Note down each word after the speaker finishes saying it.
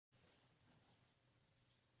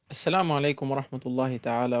Assalamu alaikum wa rahmatullahi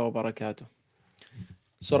ta'ala wa barakatuh.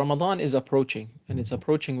 So Ramadan is approaching and it's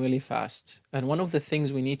approaching really fast. And one of the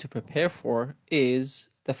things we need to prepare for is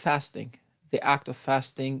the fasting, the act of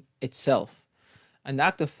fasting itself. And the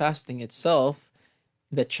act of fasting itself,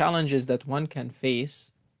 the challenges that one can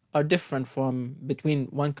face are different from between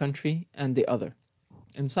one country and the other.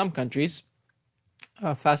 In some countries,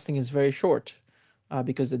 fasting is very short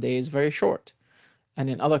because the day is very short. And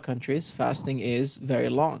in other countries, fasting is very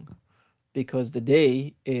long because the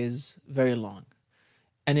day is very long.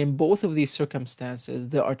 And in both of these circumstances,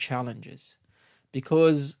 there are challenges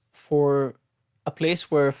because for a place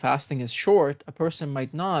where fasting is short, a person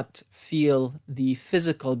might not feel the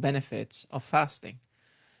physical benefits of fasting.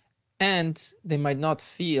 And they might not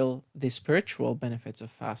feel the spiritual benefits of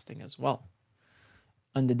fasting as well.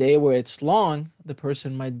 On the day where it's long, the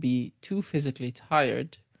person might be too physically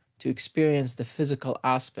tired to experience the physical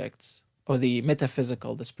aspects or the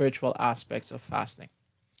metaphysical, the spiritual aspects of fasting.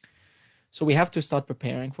 So we have to start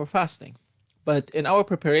preparing for fasting. But in our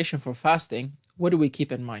preparation for fasting, what do we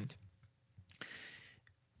keep in mind?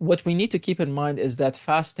 What we need to keep in mind is that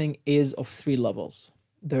fasting is of three levels.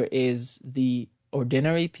 There is the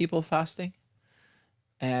ordinary people fasting,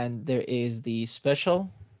 and there is the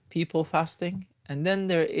special people fasting, and then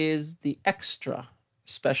there is the extra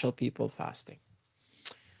special people fasting.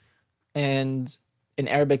 And in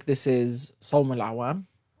Arabic, this is Sawm al-Awam,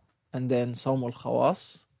 and then Sawm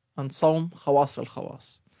al-Khawas, and Sawm Khawas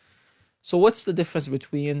al-Khawas. So what's the difference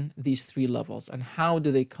between these three levels, and how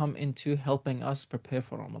do they come into helping us prepare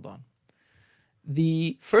for Ramadan?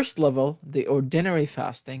 The first level, the ordinary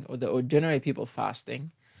fasting, or the ordinary people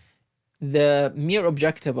fasting, the mere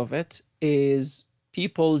objective of it is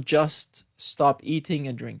people just stop eating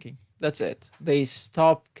and drinking. That's it. They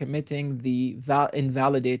stop committing the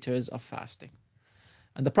invalidators of fasting.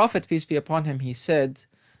 And the Prophet, peace be upon him, he said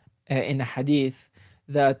in a hadith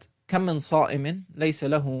that كم من صائم ليس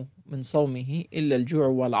له من صومه إلا الجوع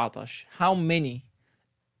والعطش. How many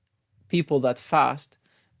people that fast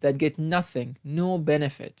that get nothing, no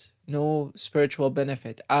benefit, no spiritual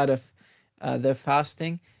benefit out of their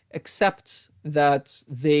fasting, except that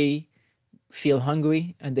they feel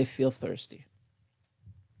hungry and they feel thirsty.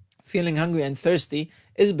 Feeling hungry and thirsty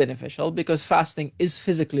is beneficial because fasting is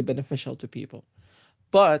physically beneficial to people.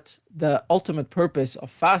 But the ultimate purpose of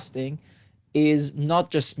fasting is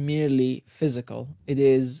not just merely physical, it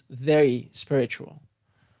is very spiritual.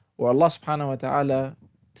 Where Allah subhanahu wa ta'ala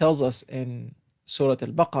tells us in Surah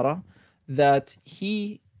Al-Baqarah that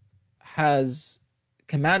He has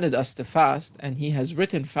commanded us to fast, and He has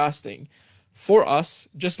written fasting for us,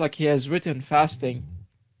 just like He has written fasting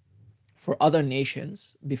for other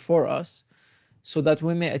nations before us, so that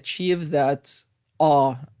we may achieve that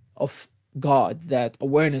awe of God, that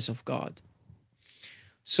awareness of God.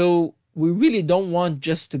 So we really don't want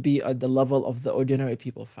just to be at the level of the ordinary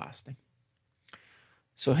people fasting.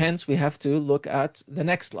 So hence we have to look at the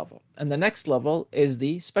next level. And the next level is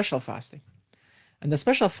the special fasting. And the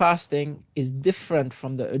special fasting is different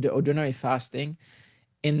from the ordinary fasting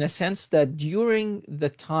in the sense that during the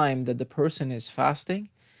time that the person is fasting,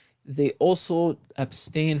 they also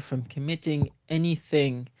abstain from committing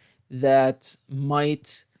anything that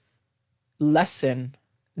might lessen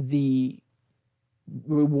the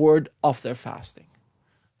reward of their fasting.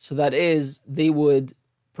 So that is, they would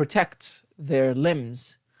protect their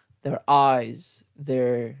limbs, their eyes,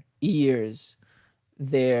 their ears,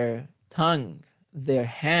 their tongue, their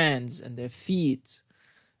hands, and their feet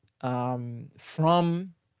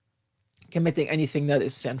from committing anything that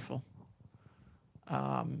is sinful.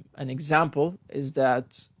 An example is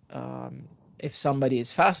that if somebody is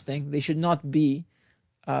fasting, they should not be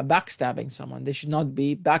backstabbing someone. They should not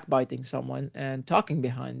be backbiting someone and talking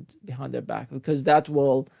behind their back, because that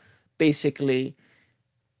will basically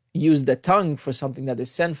use the tongue for something that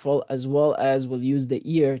is sinful, as well as will use the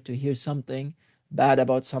ear to hear something bad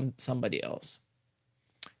about somebody else.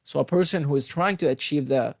 So a person who is trying to achieve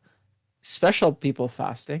the special people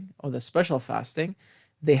fasting or the special fasting,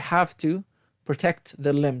 they have to protect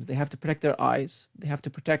their limbs, they have to protect their eyes, they have to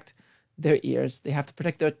protect their ears, they have to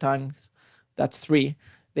protect their tongues. That's three.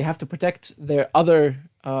 They have to protect their other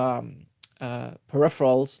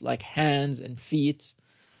peripherals like hands and feet.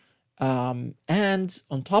 And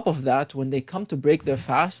on top of that, when they come to break their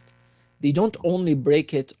fast, they don't only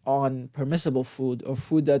break it on permissible food or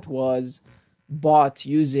food that was bought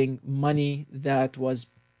using money that was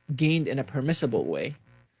gained in a permissible way,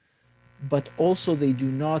 but also they do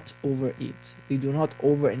not overeat. They do not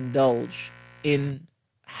overindulge in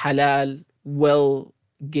halal, well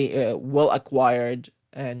acquired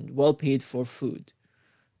and well paid for food.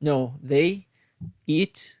 No, they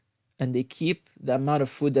eat and they keep the amount of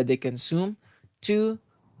food that they consume to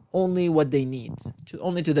only what they need,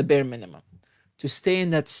 only to the bare minimum, to stay in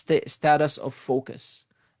that status of focus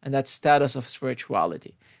and that status of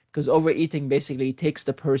spirituality. Because overeating basically takes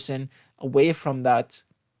the person away from that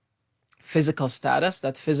physical status,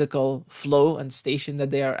 that physical flow and station that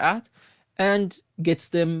they are at, and gets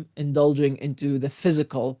them indulging into the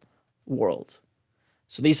physical world.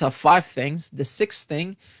 So these are 5 things. The 6th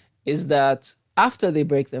thing is that after they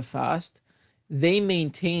break their fast, they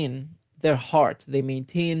maintain their heart, they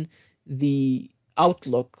maintain the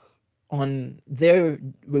outlook on their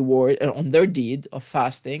reward, on their deed of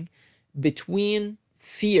fasting, between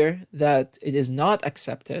fear that it is not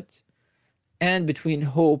accepted and between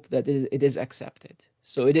hope that it is accepted.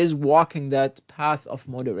 So it is walking that path of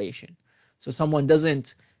moderation. So someone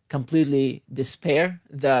doesn't completely despair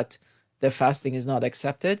that their fasting is not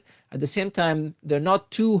accepted. At the same time, they're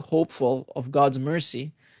not too hopeful of God's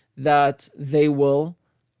mercy that they will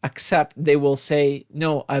accept, they will say,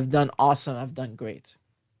 no, I've done awesome, I've done great.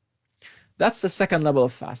 That's the 2nd level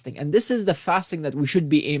of fasting. And this is the fasting that we should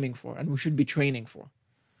be aiming for and we should be training for.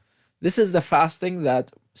 This is the fasting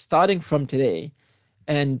that, starting from today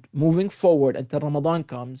and moving forward until Ramadan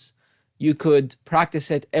comes, you could practice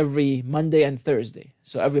it every Monday and Thursday.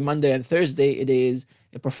 So every Monday and Thursday, it is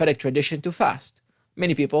a prophetic tradition to fast.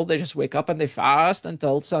 Many people, they just wake up and they fast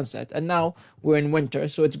until sunset. And now we're in winter,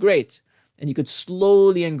 so it's great. And you could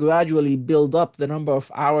slowly and gradually build up the number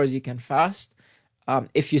of hours you can fast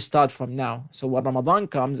if you start from now. So when Ramadan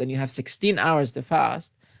comes and you have 16 hours to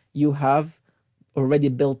fast, you have already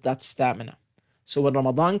built that stamina. So when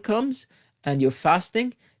Ramadan comes and you're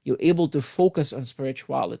fasting, you're able to focus on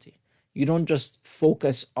spirituality. You don't just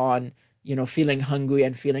focus on, feeling hungry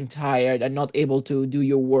and feeling tired and not able to do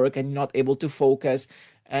your work and not able to focus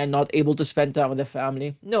and not able to spend time with the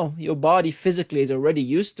family. No, your body physically is already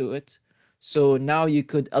used to it. So now you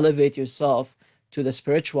could elevate yourself to the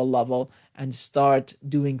spiritual level and start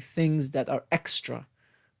doing things that are extra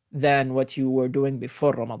than what you were doing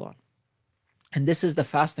before Ramadan. And this is the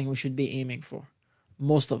fasting we should be aiming for,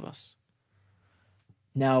 most of us.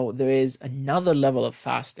 Now, there is another level of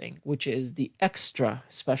fasting, which is the extra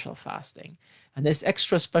special fasting. And this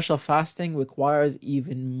extra special fasting requires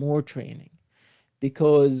even more training,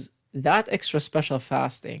 because that extra special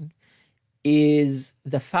fasting is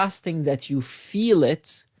the fasting that you feel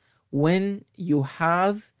it when you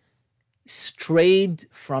have strayed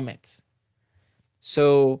from it.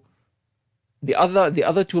 So the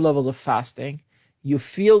other 2 levels of fasting, you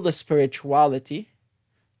feel the spirituality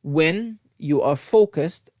when you are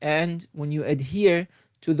focused and when you adhere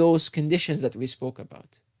to those conditions that we spoke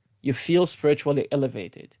about. You feel spiritually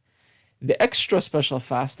elevated. The extra special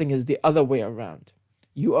fasting is the other way around.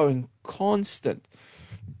 You are in constant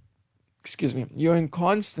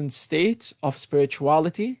state of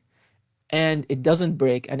spirituality, and it doesn't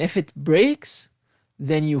break. And if it breaks,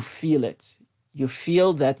 then you feel it. You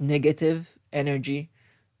feel that negative energy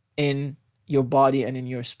in your body and in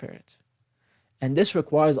your spirit. And this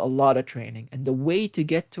requires a lot of training. And the way to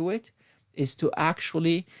get to it is to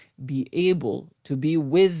actually be able to be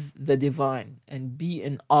with the divine and be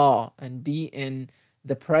in awe and be in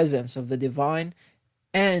the presence of the divine,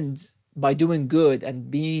 and by doing good and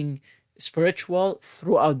being spiritual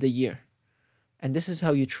throughout the year. And this is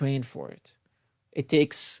how you train for it.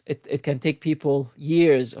 It can take people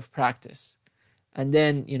years of practice. And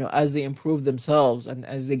then, as they improve themselves and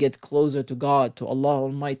as they get closer to God, to Allah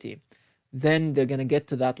Almighty, then they're going to get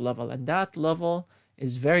to that level. And that level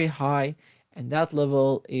is very high, and that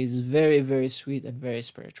level is very, very sweet and very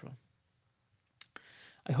spiritual.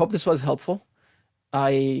 I hope this was helpful.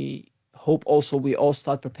 I hope also we all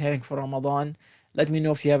start preparing for Ramadan. Let me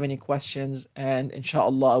know if you have any questions, and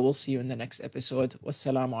inshallah I will see you in the next episode.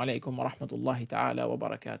 Wassalamu alaikum wa rahmatullahi ta'ala wa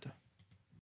barakatuh.